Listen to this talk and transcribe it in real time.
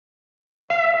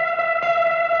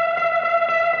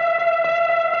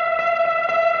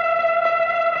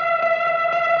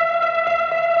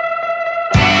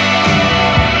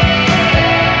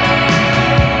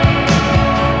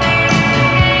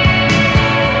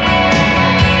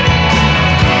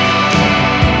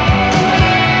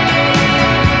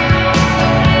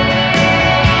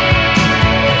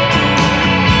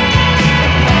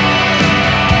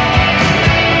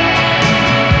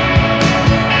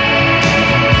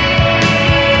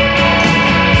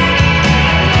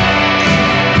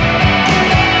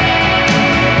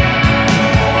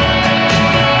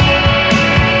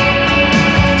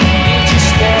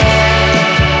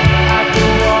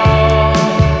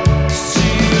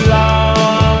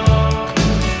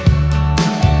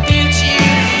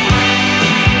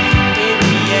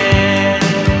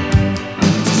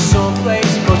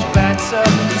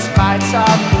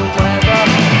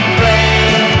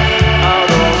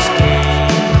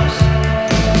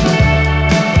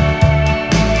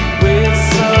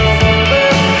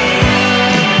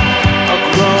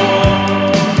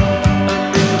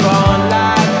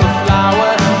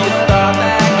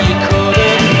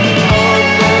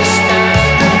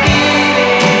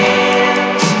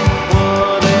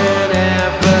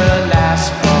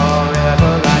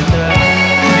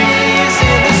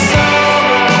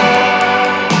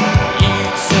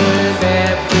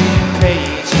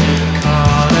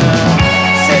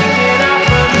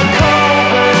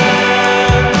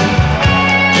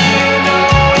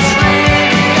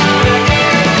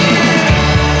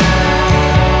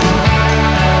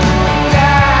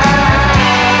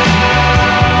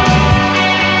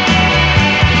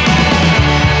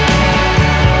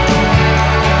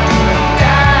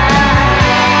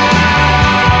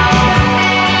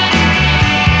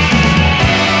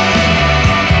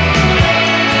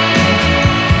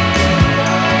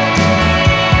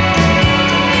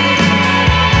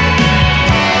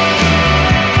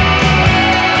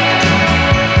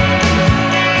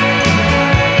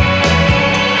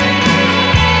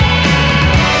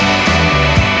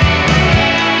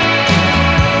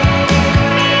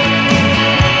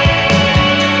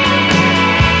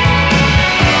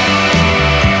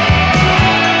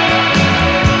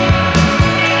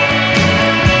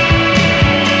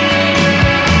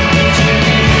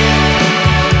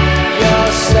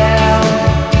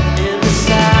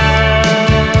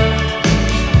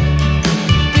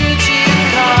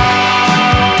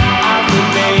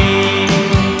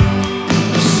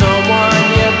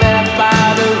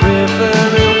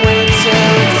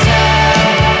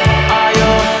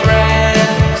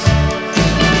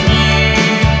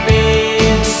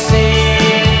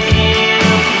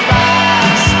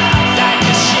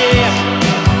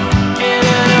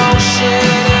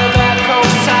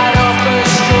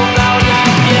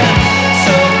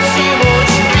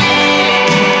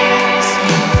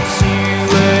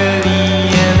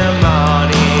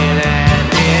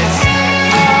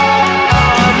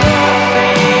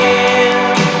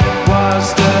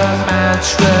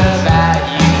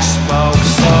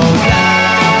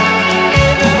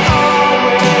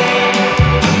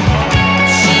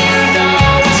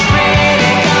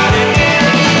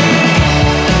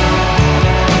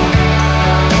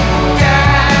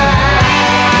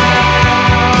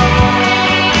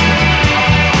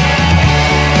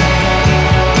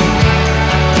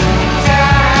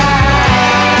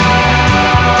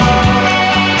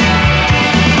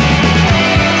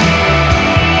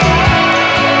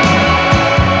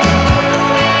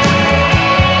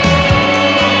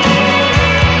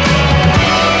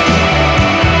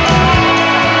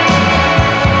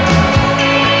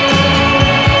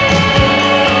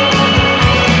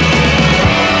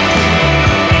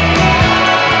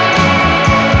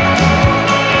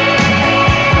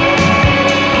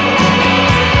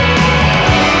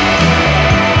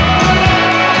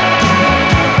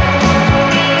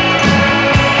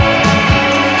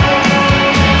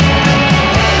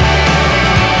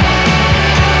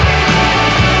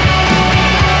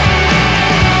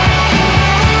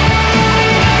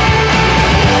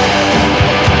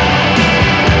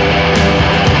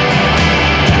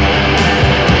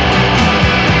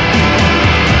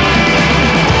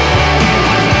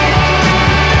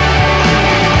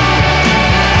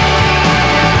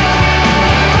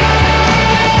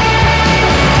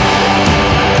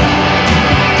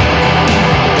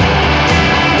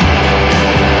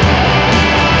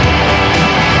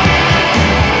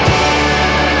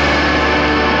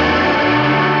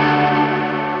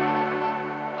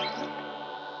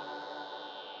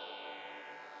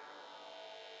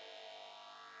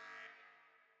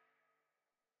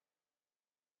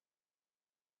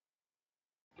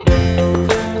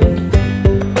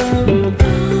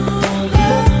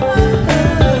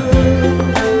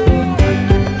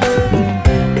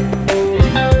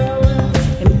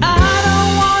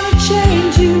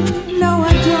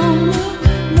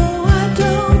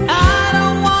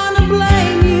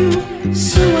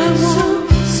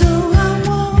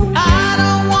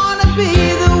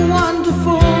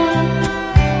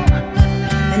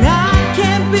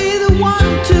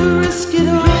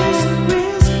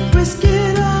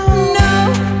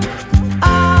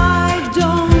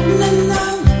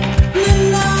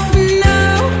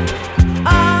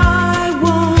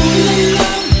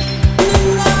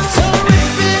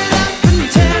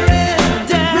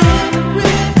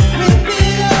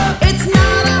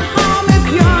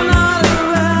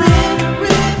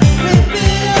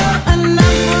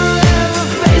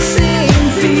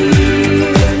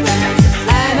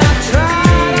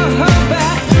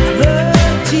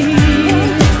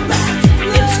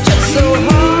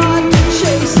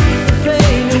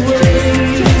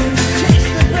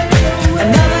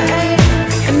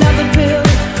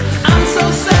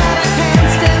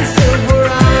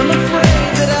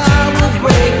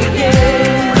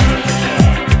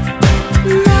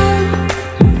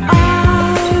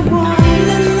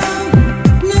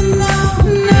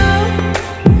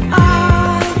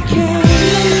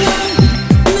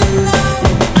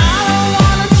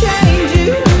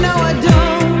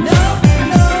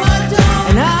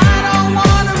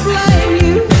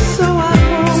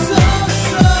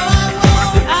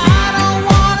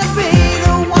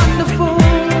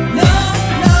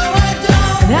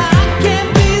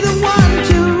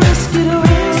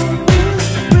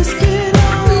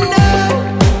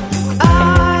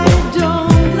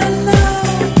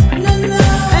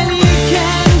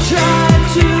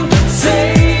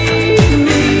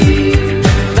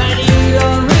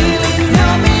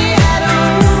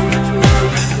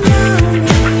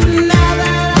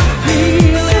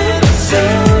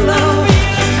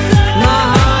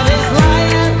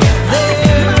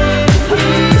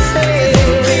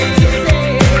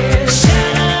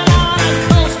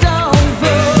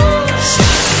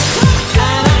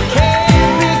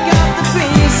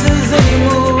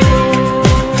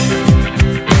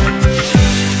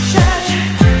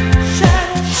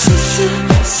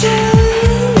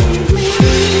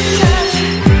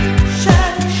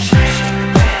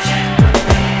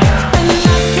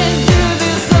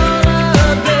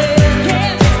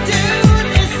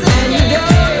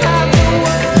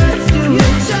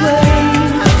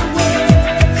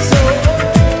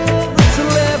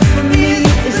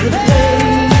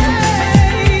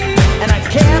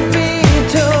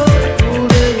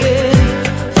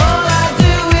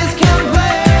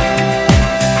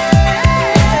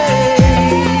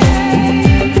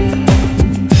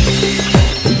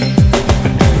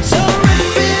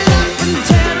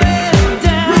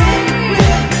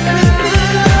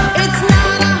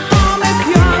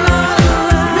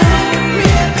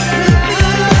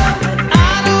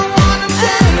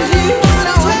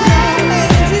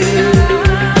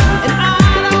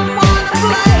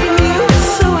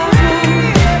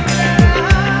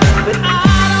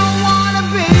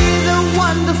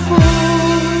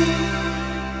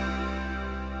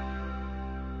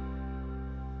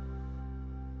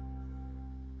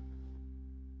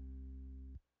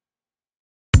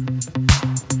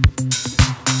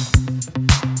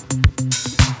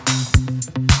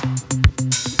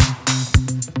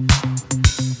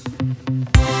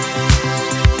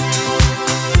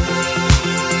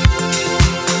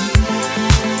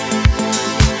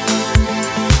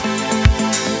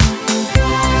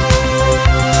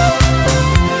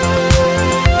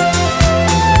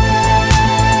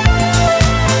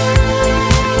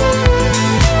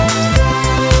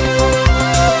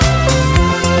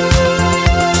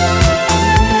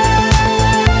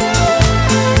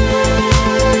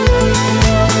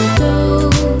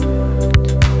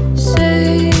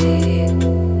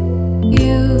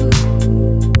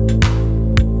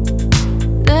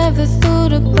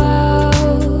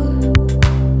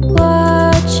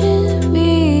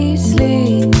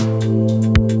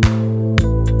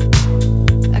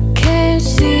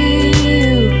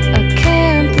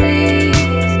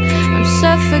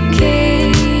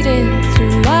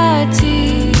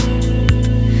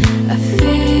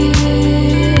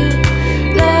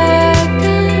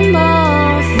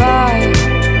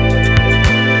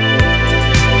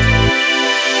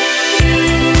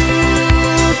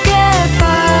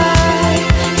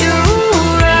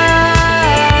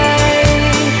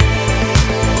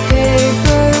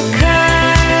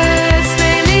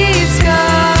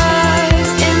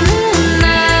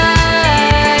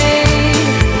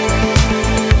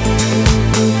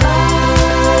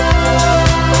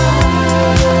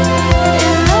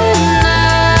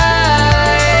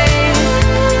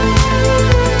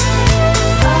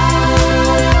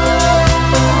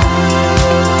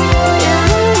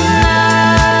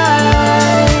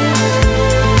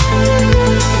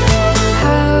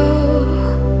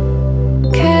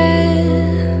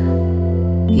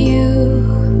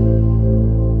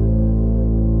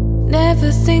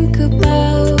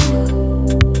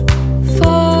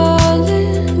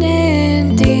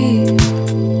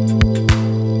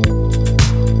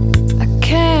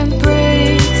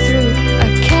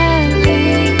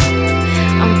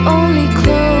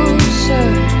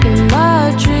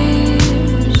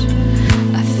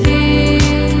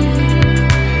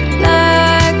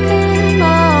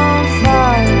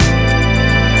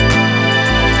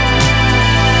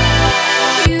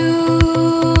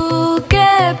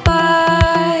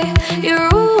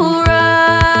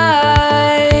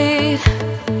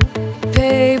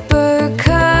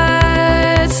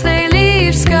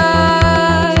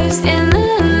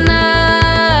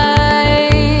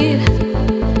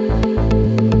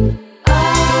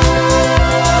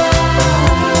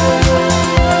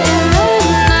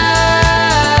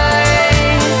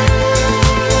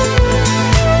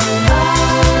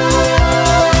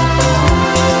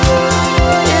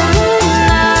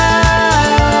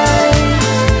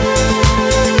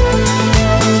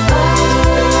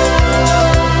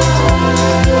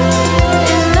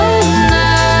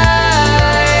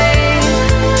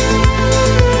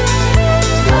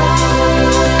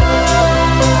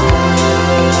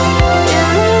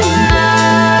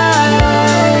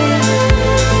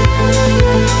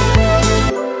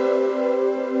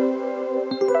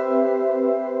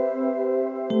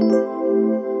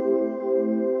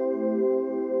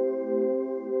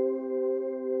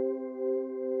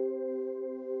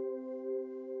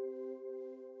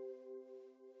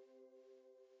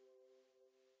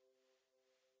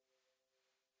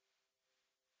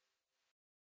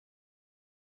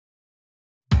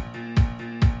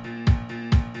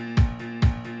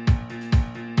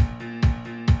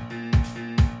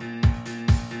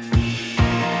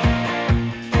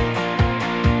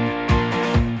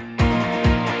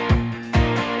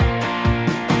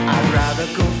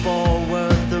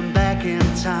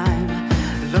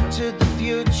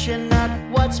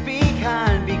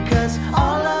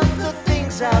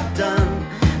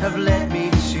have led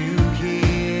me to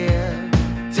here.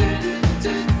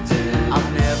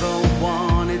 I've never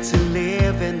wanted to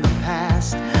live in the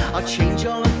past. I'll change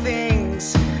all the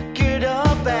things, good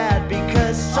or bad,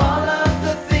 because all of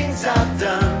the things I've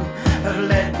done have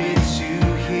led me to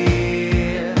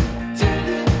here.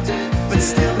 But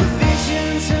still the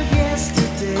visions of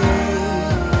yesterday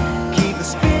keep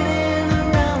spinning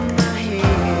around my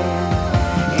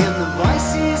head, and the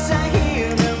voices I hear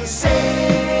them say,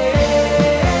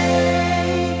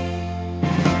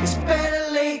 it's better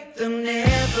late than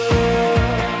never.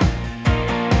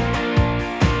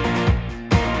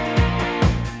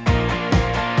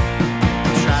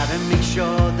 Try to make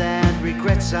sure that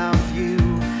regrets are few,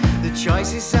 the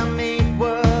choices I made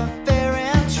were fair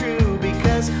and true,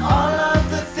 because all of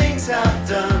the things I've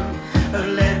done have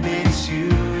led me to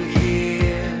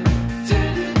here.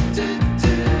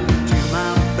 Do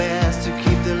my best to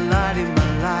keep the light in my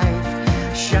life,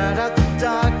 shut out the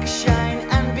dark, shine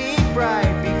and be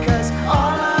bright, because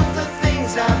all of the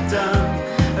things I've done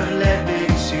have led me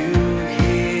to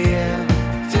here.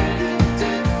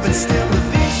 But still the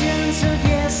visions of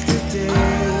yesterday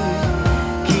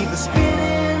keep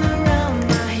spinning around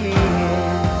my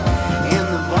head, and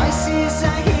the voices I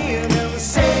hear them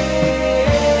say,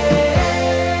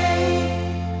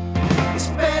 it's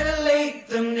better late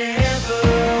than never.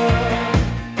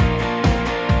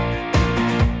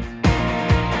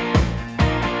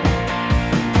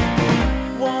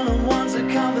 One-on-one's a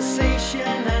conversation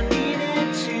I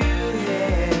needed to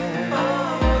have.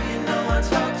 Oh, you know I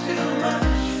talk too much.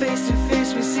 Face to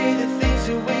face we say the things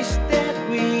we wish that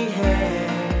we had.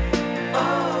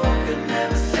 Oh, could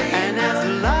never say and enough. As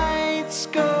the lights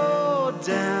go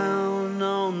down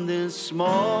on this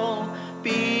small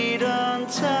beaten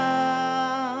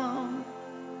town,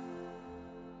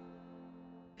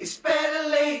 it's better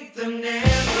late than never.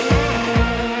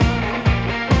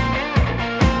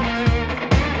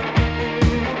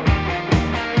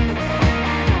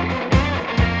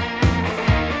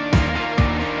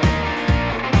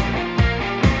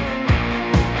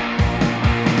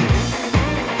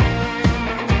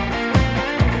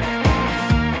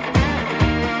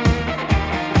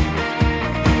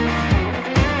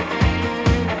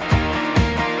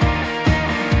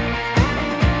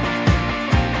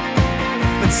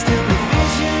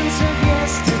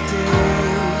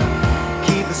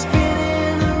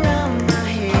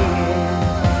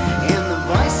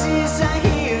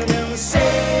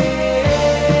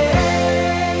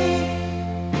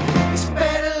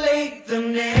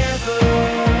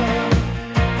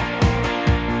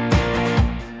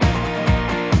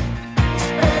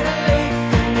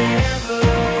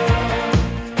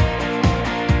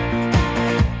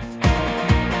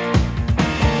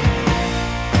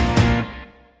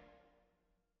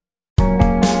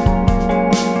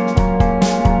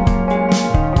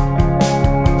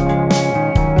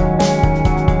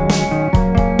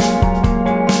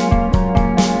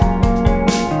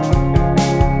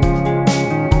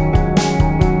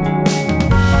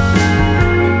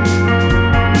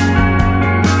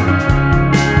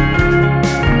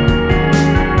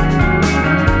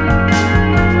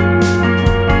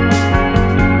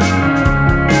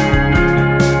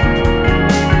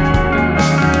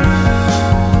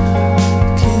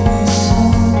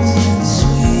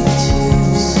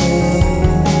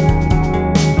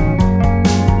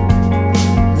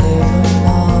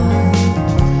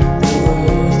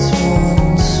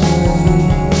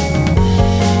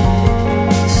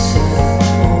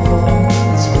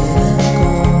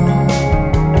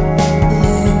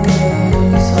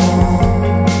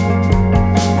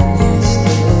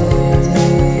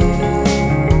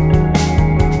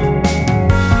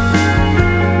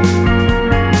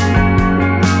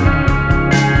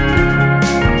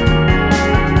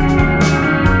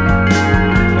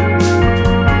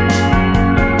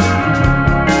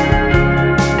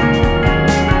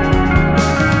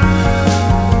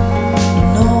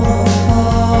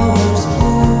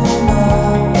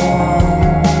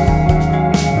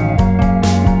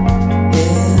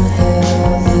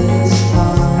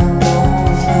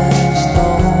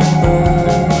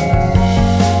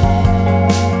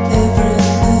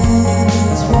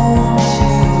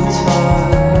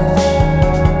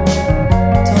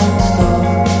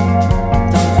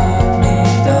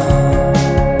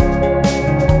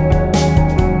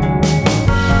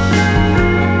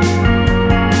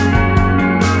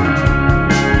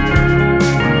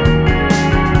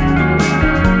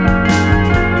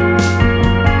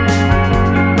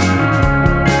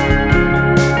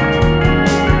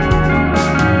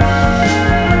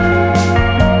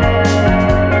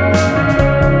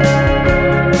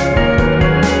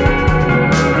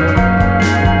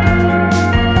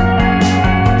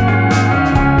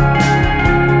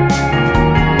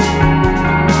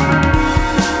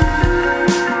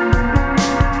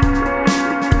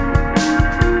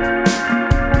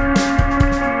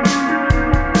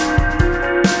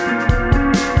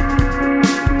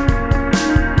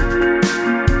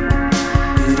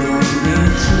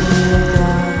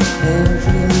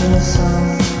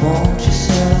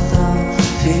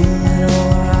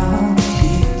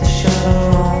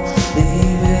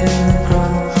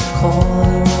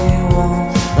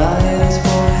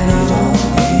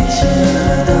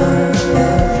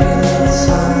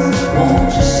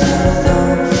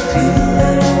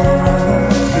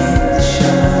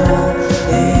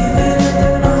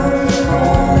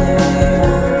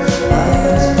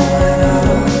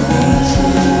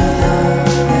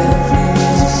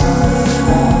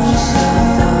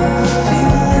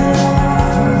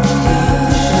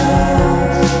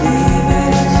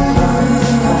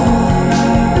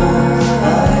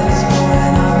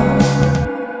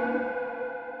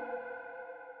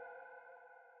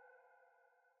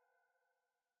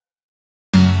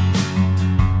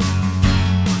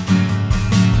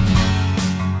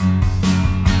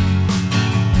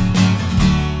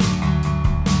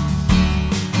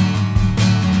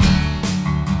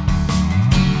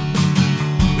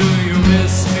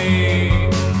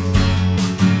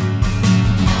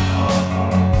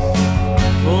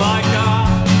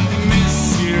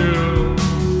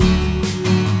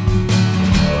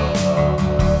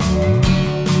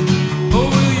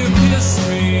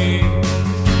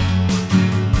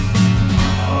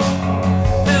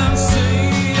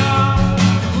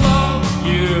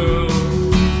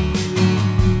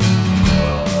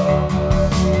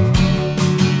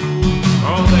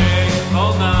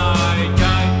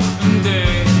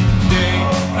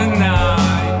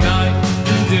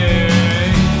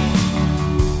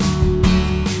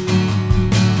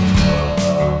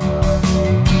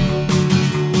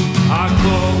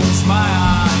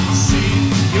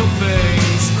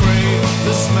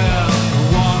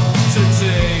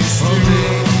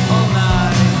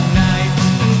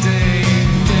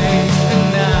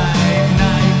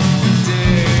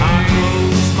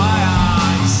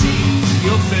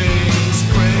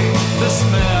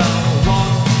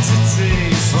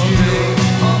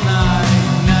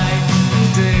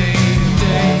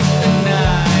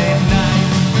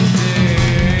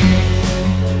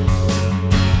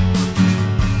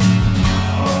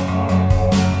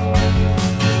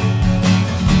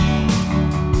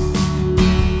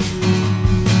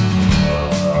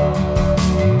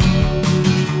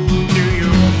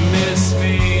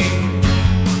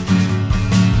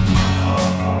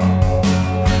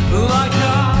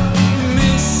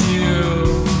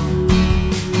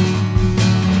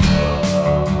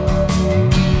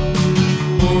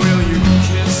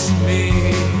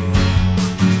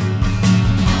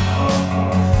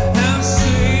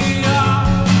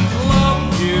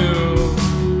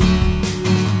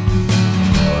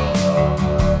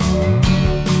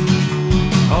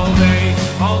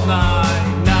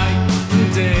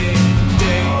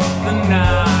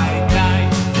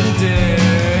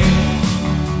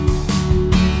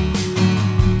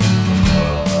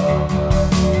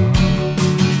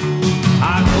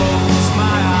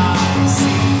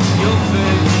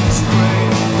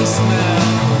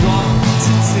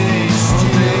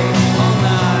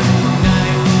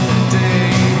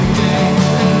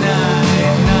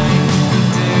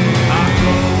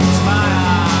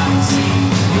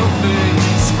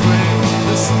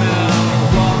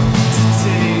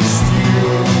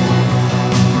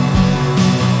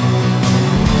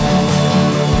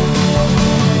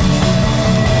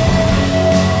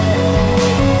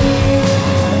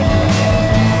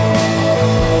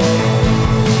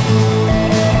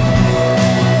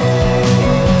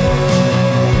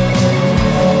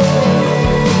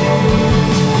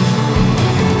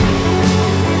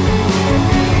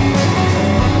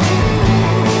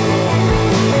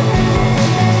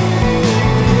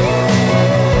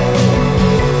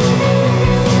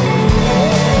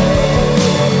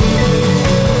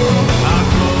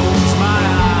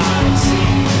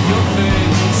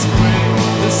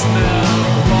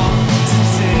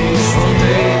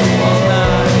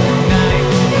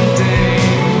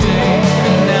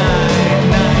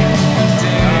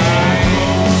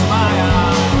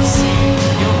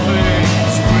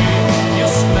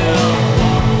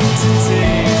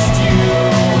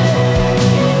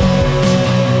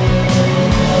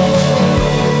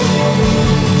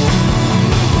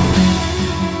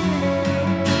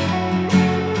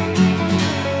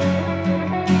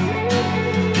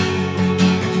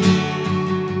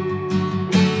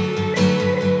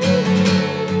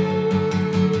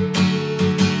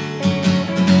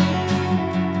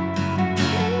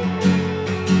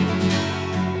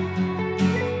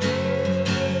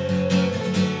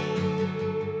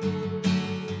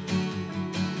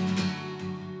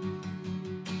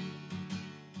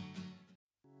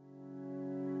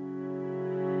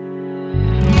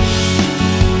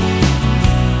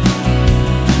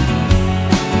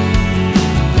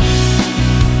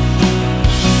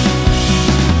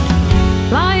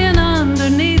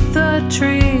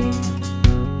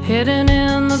 hidden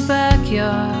in the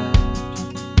backyard.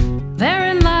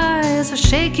 Therein lies a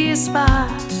shaky spot.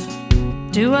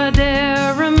 Do I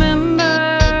dare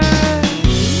remember?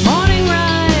 Morning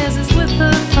rises with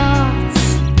the thoughts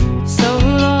so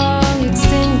long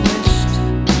extinguished.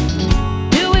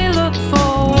 Do we look for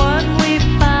what we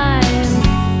find?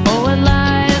 Oh, it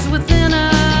lies within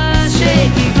us.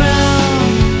 Shaky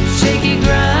ground, shaky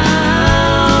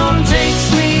ground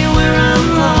takes me where I'm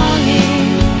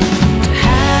longing to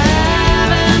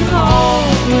have and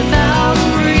hold without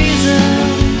reason.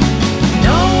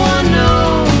 No one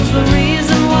knows the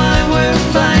reason why we're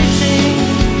fighting.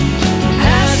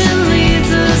 Passion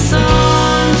leads us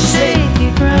on shaky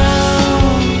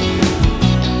ground.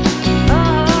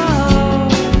 Oh,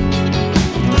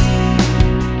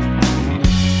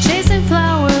 chasing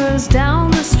flowers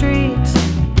down the street,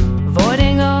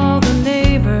 avoiding all the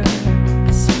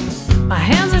neighbors. My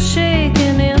hands are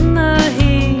shaking in the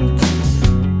heat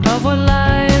of what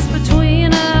lies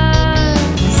between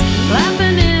us.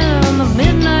 Laughing in the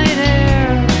midnight air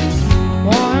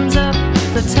warms up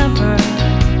the temper.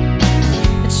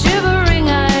 It's shivering,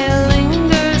 I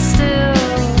linger still.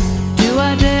 Do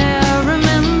I dare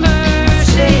remember?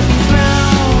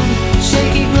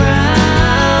 Shaky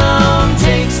ground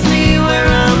takes me where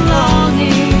I'm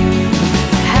longing.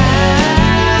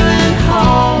 Have and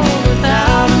hold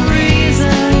without a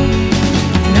reason.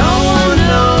 No one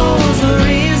knows the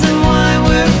reason why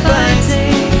we're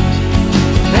fighting.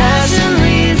 Passion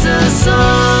leads us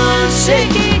on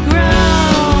shaky ground.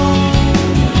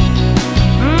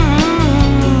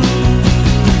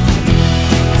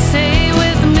 Stay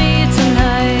with me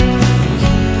tonight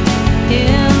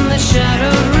in the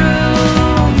shadowed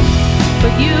room,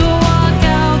 but you walk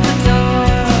out the door.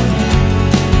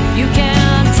 You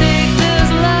can't take this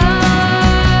love.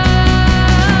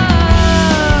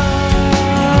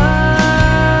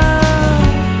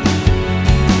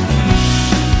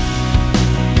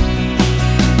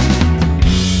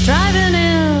 Driving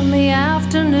in the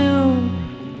afternoon,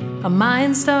 my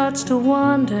mind starts to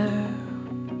wander.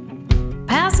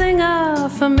 Passing a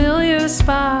familiar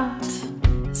spot,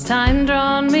 as time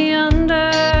drawn me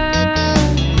under.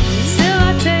 Still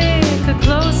I take a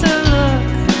closer look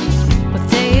with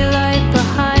daylight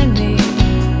behind me.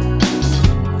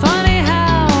 Funny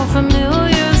how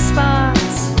familiar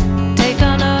spots take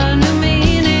on a new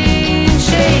meaning.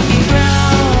 Shaky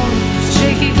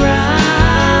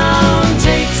ground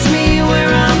takes me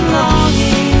where I'm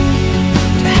longing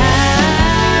to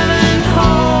have and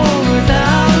hold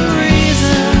without a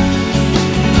reason.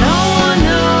 No one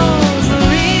knows the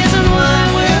reason why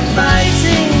we're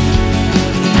fighting.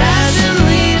 Passion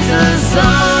leads us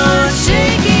on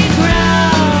shaky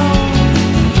ground.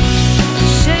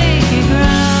 Shaky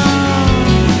ground.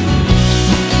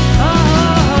 Oh.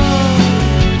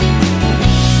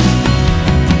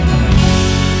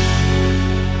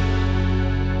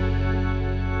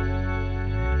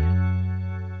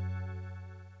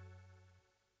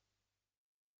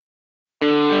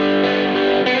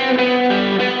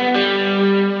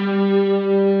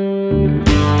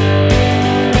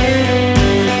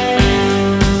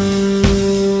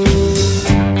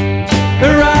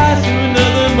 Arise to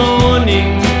another morning,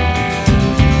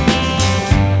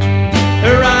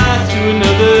 arise to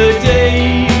another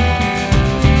day.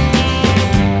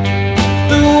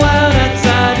 The world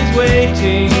outside is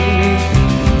waiting,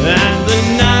 and the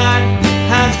night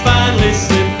has finally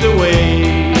slipped away.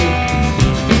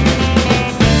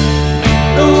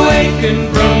 Awaken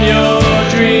from your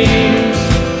dreams,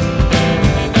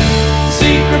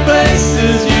 secret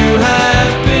places you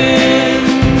have been.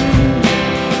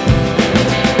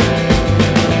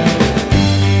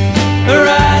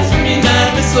 Arise from your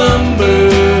nightly slumber,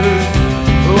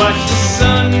 watch the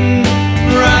sun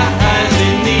rise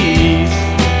in the east.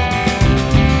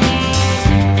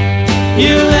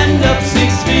 You'll end up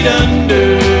 6 feet under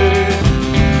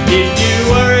if you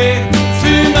worry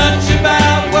too much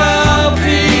about world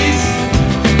peace.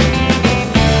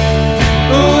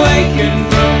 Awaken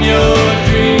from your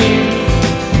dreams,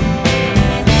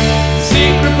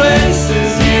 secret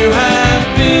places you have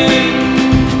been.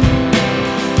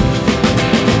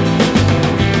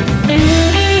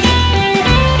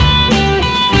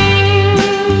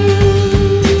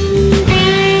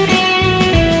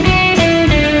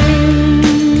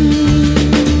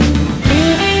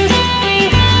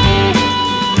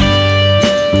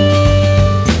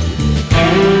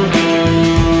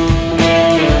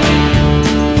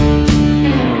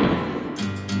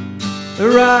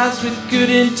 Arise with good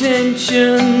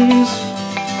intentions,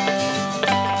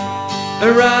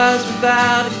 arise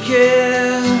without a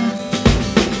care.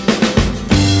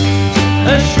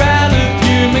 A shroud of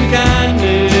human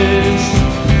kindness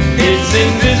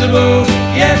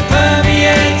yet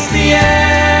permeates the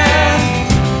air.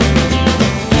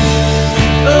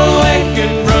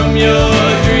 Awaken from your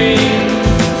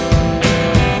dreams,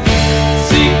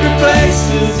 secret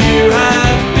places you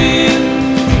have been.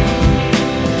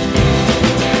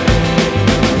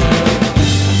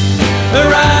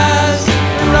 Arise,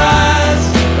 arise,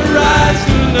 arise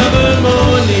to another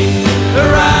morning.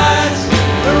 Arise,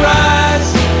 arise,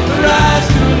 arise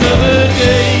to another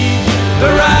day.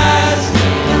 Arise,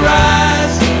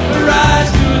 arise,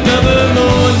 arise to another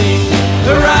morning.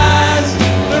 Arise,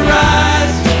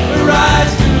 arise,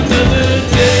 arise to another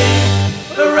day.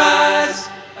 Arise,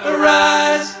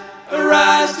 arise,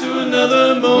 arise to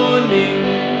another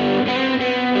morning.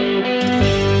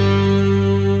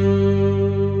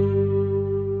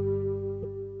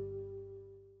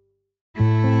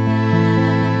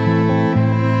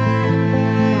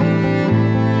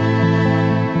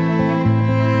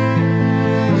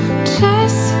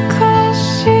 Jessica,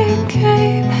 she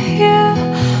came here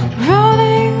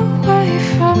running away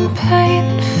from pain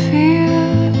and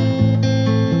fear.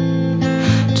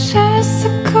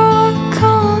 Jessica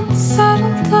can't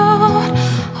settle down,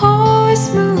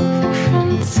 always moving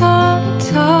from time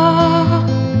to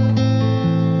time,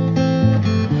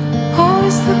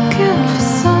 always looking for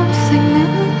something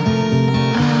new,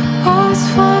 always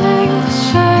finding the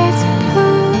shades of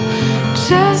blue.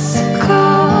 Jessica,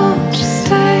 won't you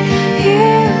stay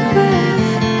here with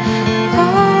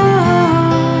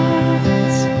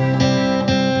us?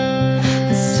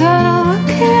 Instead of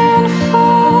looking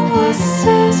for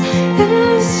voices in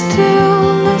the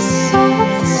stillness of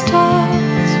the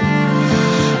stars,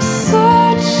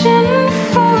 searching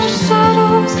for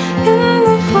shadows in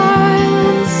the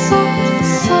violence of the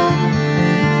sun,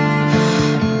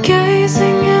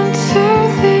 gazing into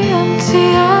the empty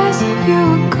eyes of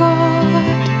your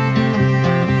God,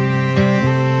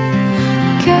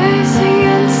 gazing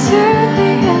into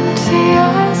the empty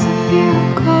eyes of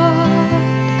your God.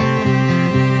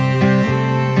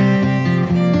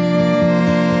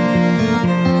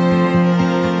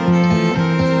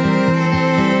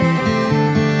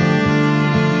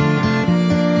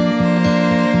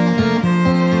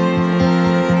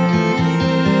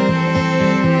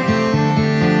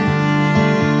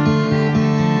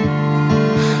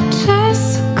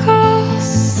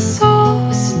 Jessica's soul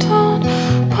was torn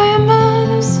by a man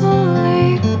whose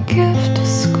only gift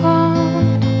is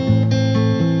gone,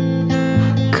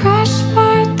 crushed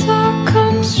by a dark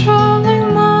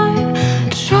controlling mind,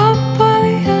 trapped by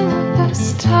the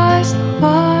endless ties that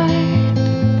bind,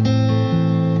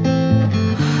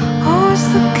 always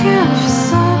looking for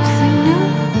something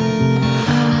new,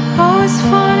 always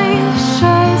finding the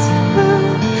shades of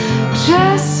blue.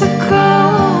 Jessica,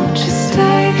 won't you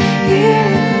stay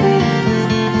here with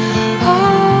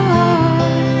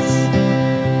us?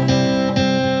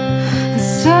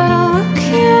 Instead of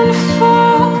looking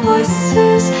for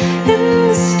voices in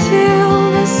the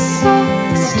stillness of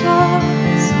the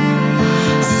stars,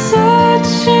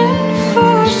 searching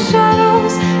for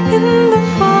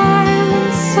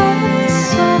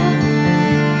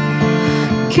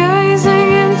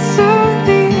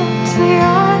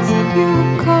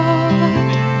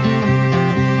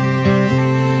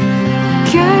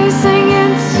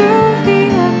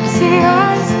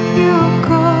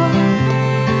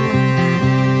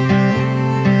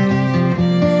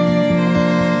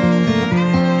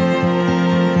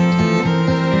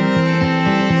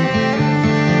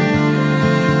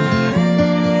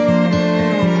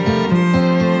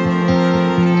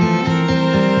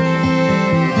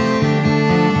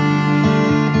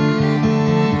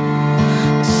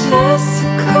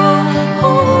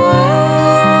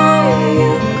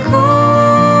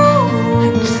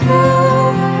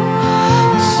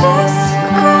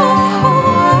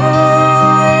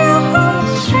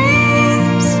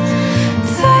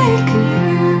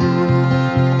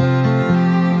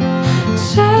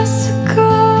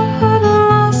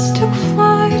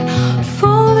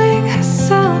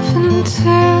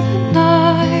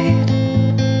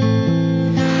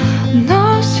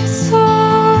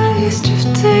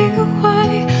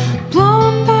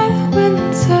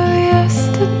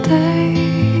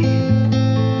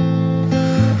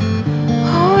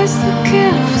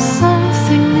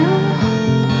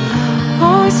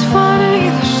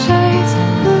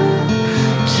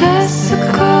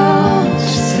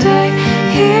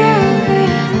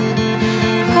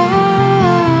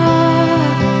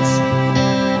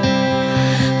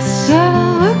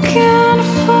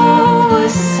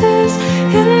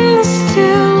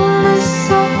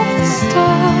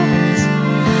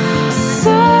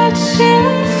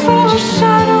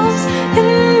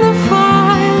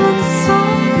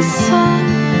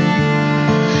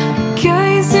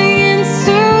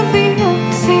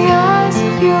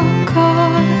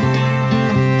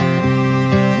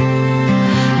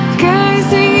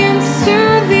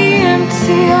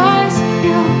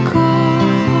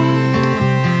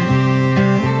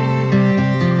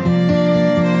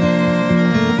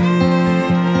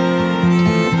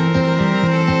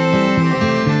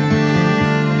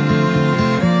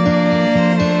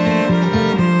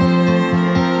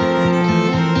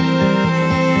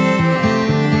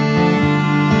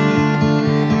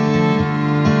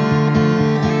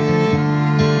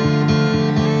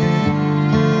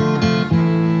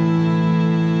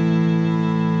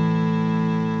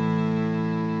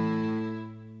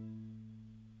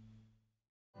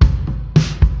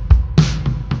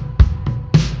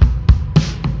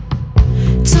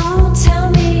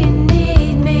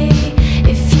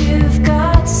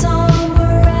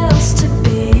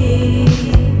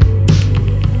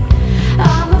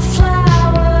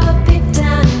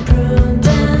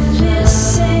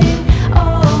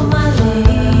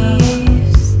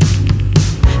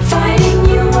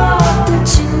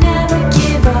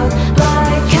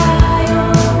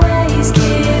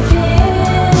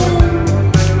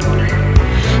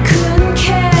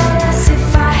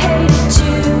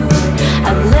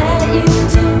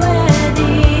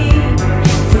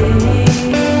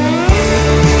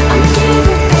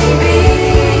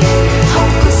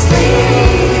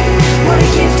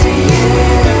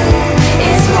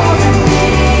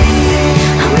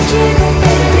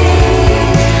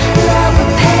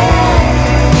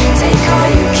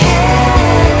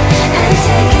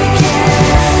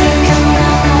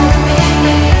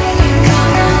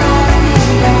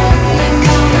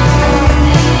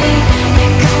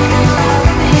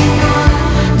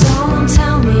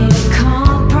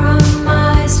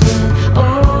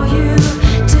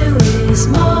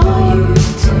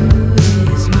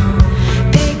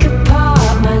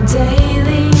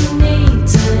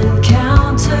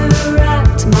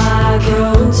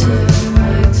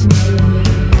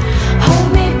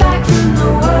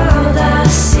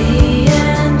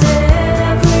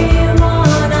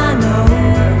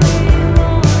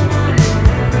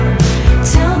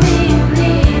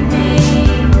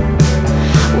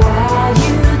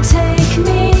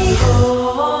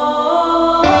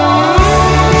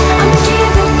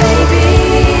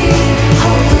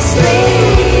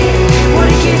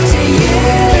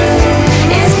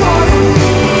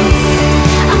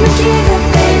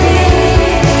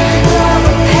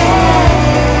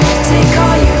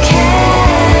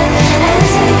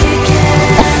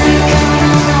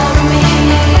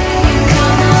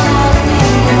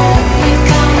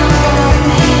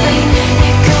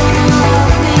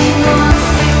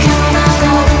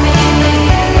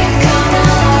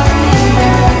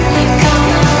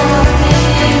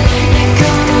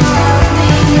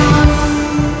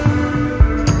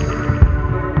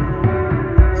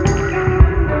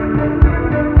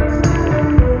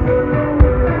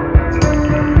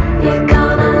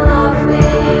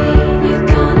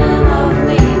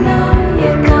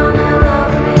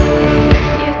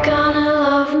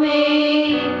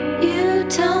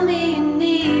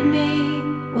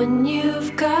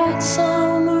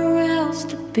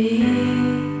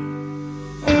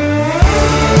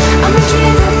I'm a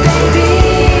giver, baby.